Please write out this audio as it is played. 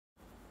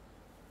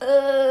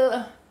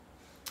Hi,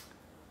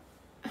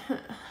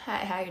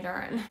 how you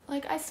doing?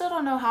 Like, I still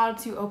don't know how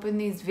to open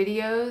these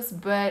videos,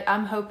 but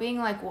I'm hoping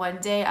like one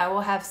day I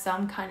will have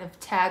some kind of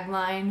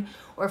tagline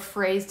or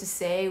phrase to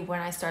say when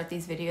I start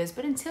these videos.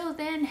 But until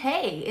then,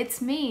 hey,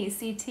 it's me,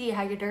 CT,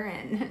 how you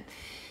doing?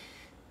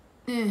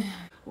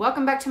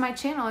 Welcome back to my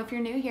channel if you're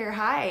new here.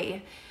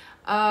 Hi.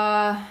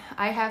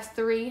 I have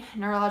 3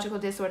 neurological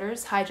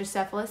disorders,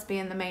 hydrocephalus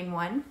being the main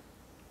one.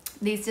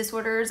 These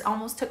disorders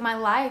almost took my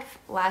life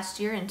last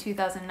year in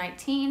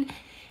 2019,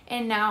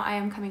 and now I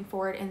am coming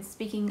forward and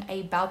speaking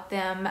about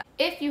them.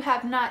 If you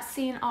have not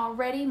seen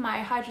already, my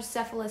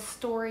hydrocephalus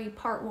story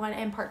part 1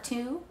 and part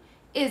 2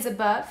 is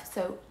above,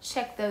 so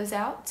check those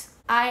out.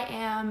 I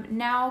am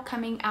now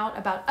coming out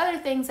about other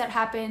things that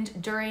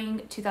happened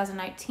during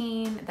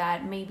 2019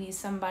 that maybe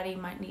somebody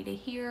might need to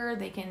hear.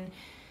 They can,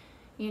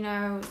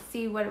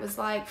 see what it was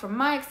like from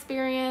my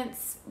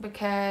experience,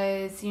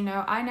 because,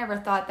 I never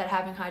thought that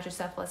having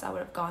hydrocephalus, I would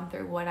have gone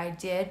through what I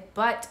did,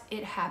 but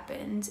it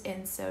happened.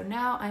 And so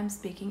now I'm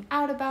speaking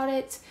out about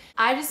it.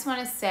 I just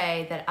want to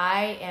say that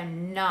I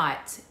am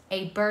not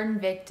a burn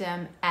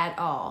victim at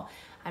all.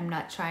 I'm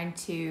not trying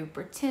to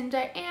pretend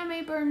I am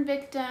a burn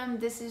victim.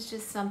 This is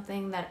just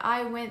something that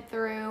I went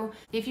through.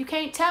 If you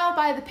can't tell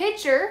by the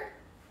picture,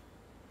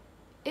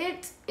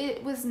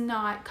 it was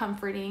not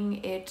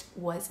comforting. It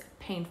was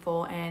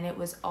painful, and it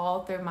was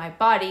all through my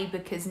body,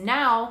 because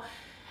now,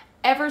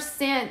 ever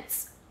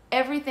since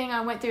everything I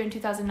went through in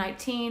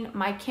 2019,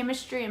 my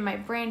chemistry in my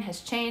brain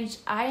has changed.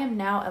 I am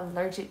now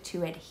allergic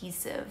to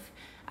adhesive.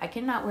 I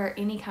cannot wear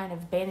any kind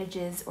of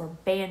bandages or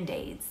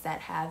band-aids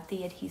that have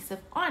the adhesive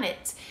on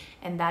it.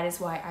 And that is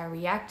why I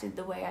reacted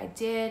the way I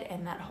did,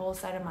 and that whole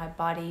side of my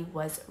body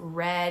was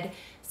red.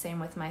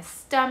 Same with my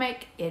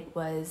stomach. It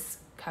was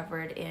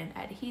covered in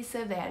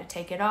adhesive. They had to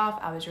take it off.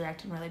 I was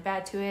reacting really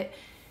bad to it.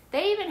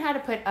 They even had to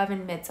put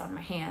oven mitts on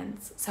my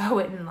hands so I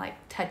wouldn't like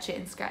touch it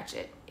and scratch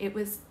it. It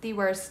was the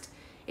worst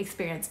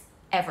experience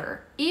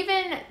ever.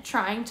 Even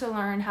trying to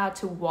learn how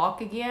to walk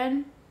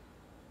again,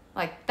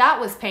 like that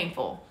was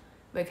painful,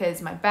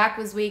 because my back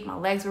was weak, my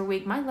legs were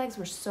weak. My legs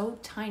were so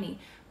tiny,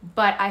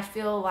 but I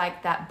feel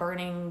like that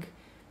burning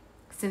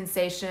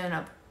sensation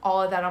of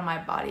all of that on my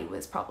body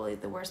was probably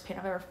the worst pain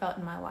I've ever felt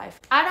in my life.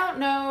 I don't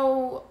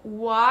know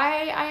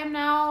why I am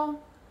now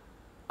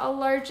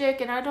allergic,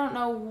 and I don't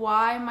know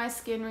why my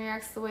skin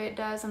reacts the way it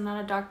does. I'm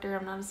not a doctor,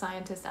 I'm not a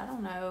scientist, I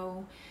don't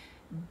know.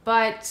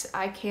 But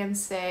I can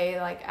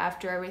say, like,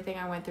 after everything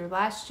I went through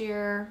last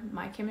year,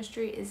 my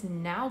chemistry is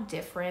now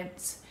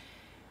different.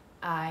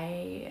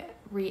 I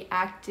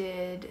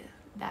reacted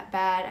that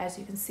bad, as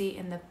you can see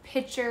in the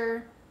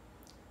picture.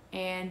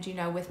 And,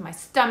 with my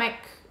stomach,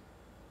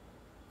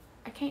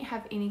 I can't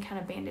have any kind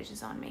of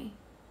bandages on me.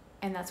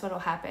 And that's what'll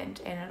happen.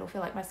 And it'll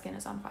feel like my skin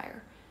is on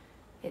fire.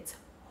 It's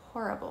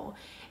horrible.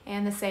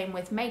 And the same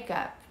with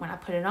makeup. When I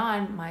put it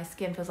on, my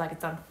skin feels like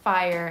it's on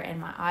fire,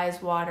 and my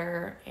eyes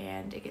water,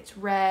 and it gets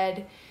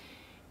red.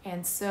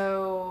 And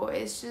so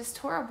it's just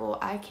horrible.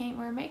 I can't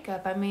wear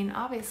makeup. I mean,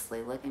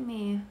 obviously, look at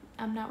me.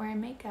 I'm not wearing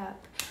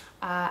makeup.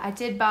 I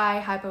did buy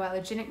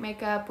hypoallergenic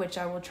makeup, which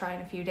I will try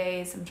in a few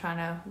days. I'm trying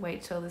to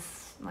wait till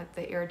this, like,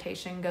 the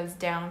irritation goes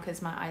down,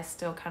 because my eyes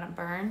still kind of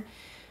burn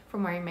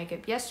from wearing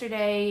makeup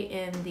yesterday.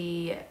 In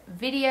the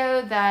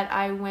video that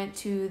I went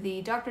to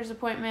the doctor's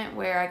appointment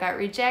where I got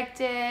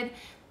rejected,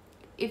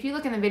 if you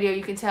look in the video,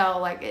 you can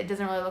tell, like, it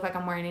doesn't really look like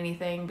I'm wearing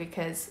anything,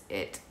 because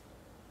it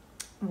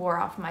wore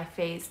off my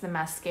face. The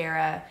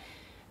mascara,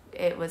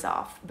 it was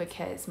off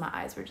because my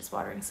eyes were just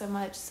watering so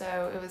much.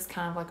 So it was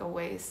kind of like a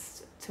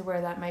waste to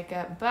wear that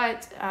makeup.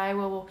 But I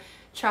will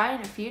try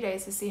in a few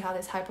days to see how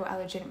this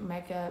hypoallergenic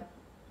makeup,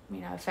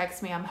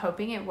 affects me. I'm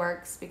hoping it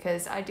works,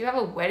 because I do have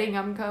a wedding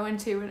I'm going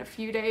to in a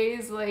few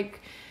days.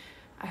 Like,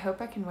 I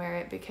hope I can wear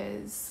it,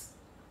 because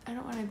I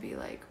don't want to be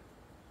like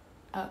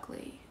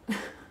ugly.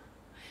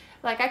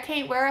 Like, I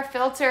can't wear a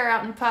filter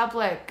out in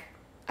public.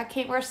 I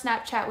can't wear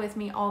Snapchat with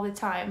me all the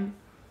time.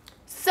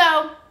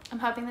 So I'm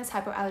hoping this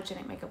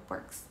hypoallergenic makeup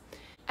works.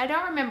 I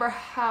don't remember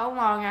how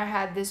long I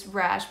had this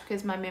rash,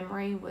 because my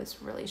memory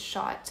was really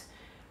shot,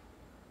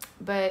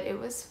 but it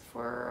was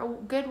for a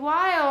good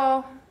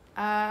while.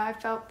 I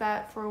felt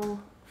that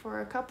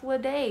for a couple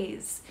of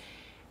days.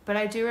 But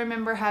I do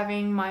remember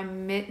having my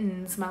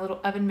mittens, my little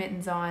oven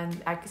mittens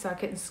on, so I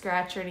couldn't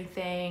scratch or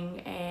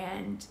anything,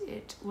 and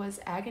it was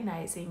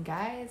agonizing,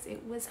 guys.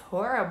 It was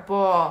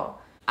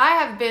horrible. I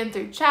have been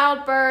through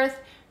childbirth,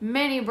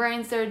 many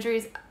brain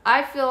surgeries.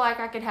 I feel like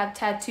I could have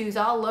tattoos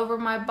all over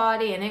my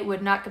body, and it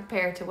would not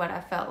compare to what I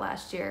felt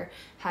last year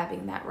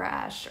having that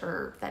rash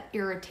or that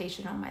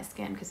irritation on my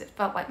skin, because it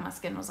felt like my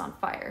skin was on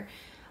fire.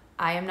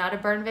 I am not a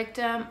burn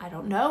victim. I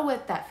don't know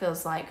what that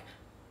feels like,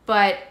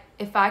 but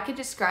if I could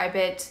describe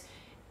it,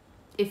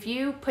 if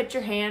you put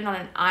your hand on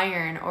an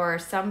iron or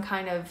some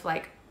kind of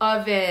like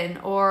oven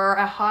or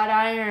a hot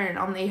iron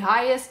on the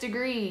highest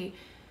degree,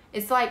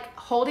 it's like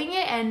holding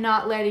it and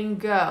not letting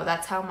go.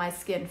 That's how my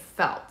skin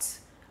felt.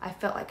 I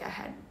felt like I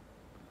had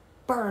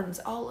burns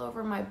all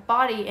over my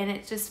body, and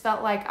it just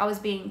felt like I was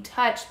being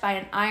touched by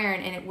an iron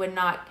and it would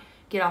not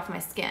get off my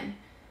skin.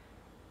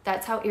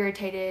 That's how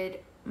irritated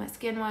my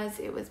skin was.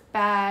 It was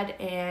bad.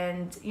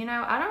 And you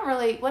know, I don't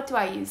really, what do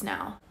I use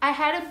now? I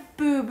had a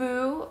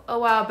boo-boo a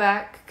while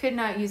back. Could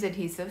not use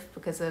adhesive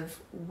because of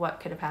what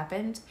could have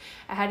happened.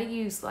 I had to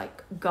use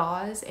like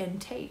gauze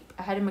and tape.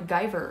 I had to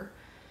MacGyver.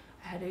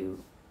 I had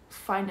to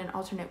find an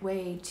alternate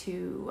way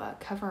to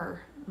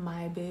cover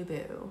my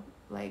boo-boo.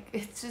 Like,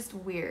 it's just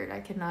weird. I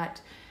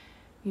cannot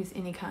use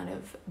any kind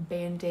of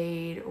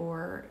Band-Aid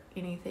or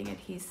anything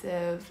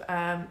adhesive.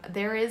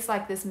 There is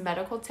like this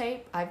medical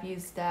tape. I've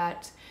used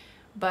that,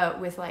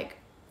 but with like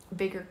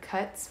bigger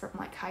cuts from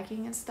like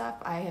hiking and stuff,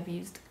 I have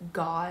used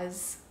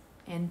gauze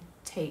and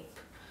tape.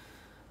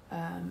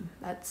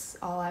 That's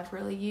all I've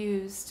really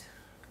used.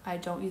 I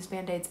don't use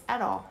Band-Aids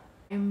at all.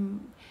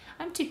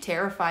 I'm too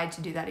terrified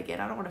to do that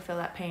again. I don't want to feel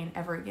that pain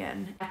ever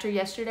again. After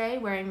yesterday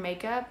wearing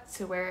makeup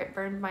to where it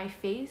burned my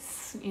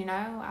face, you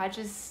know,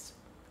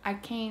 I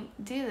can't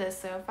do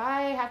this. So if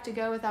I have to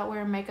go without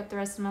wearing makeup the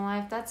rest of my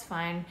life, that's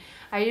fine.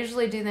 I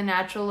usually do the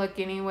natural look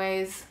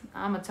anyways.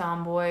 I'm a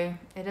tomboy.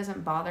 It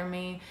doesn't bother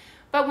me.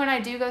 But when I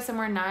do go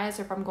somewhere nice,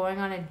 or if I'm going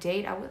on a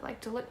date, I would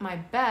like to look my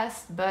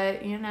best.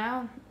 But you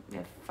know,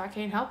 if I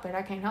can't help it,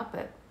 I can't help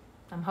it.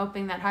 I'm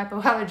hoping that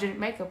hypoallergenic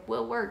makeup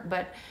will work,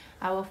 but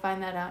I will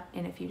find that out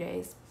in a few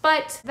days.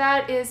 But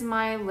that is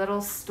my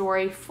little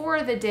story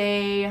for the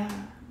day.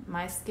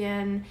 My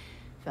skin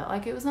felt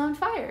like it was on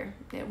fire.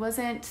 It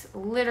wasn't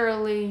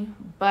literally,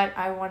 but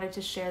I wanted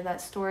to share that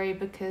story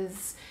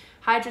because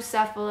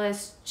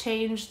hydrocephalus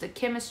changed the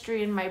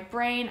chemistry in my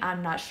brain.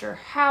 I'm not sure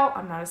how.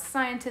 I'm not a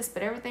scientist,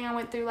 but everything I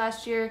went through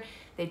last year,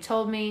 they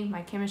told me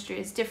my chemistry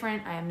is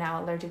different. I am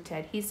now allergic to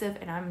adhesive,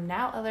 and I'm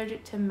now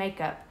allergic to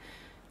makeup.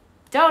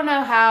 Don't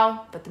know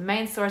how, but the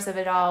main source of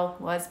it all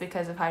was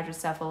because of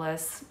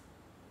hydrocephalus.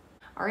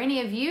 Are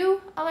any of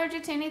you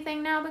allergic to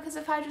anything now because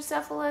of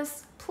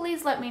hydrocephalus?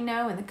 Please let me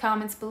know in the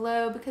comments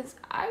below because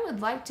I would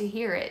like to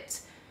hear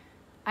it.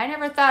 I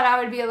never thought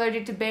I would be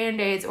allergic to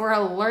Band-Aids or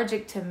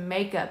allergic to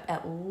makeup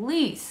at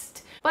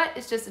least. But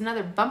it's just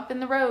another bump in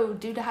the road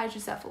due to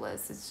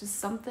hydrocephalus. It's just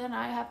something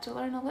I have to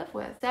learn to live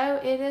with. So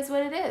it is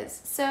what it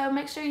is. So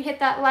make sure you hit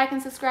that like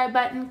and subscribe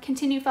button.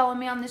 Continue following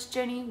me on this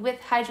journey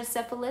with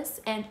hydrocephalus,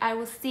 and I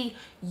will see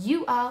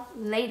you all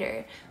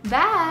later.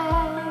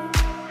 Bye!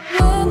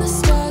 When the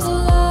stars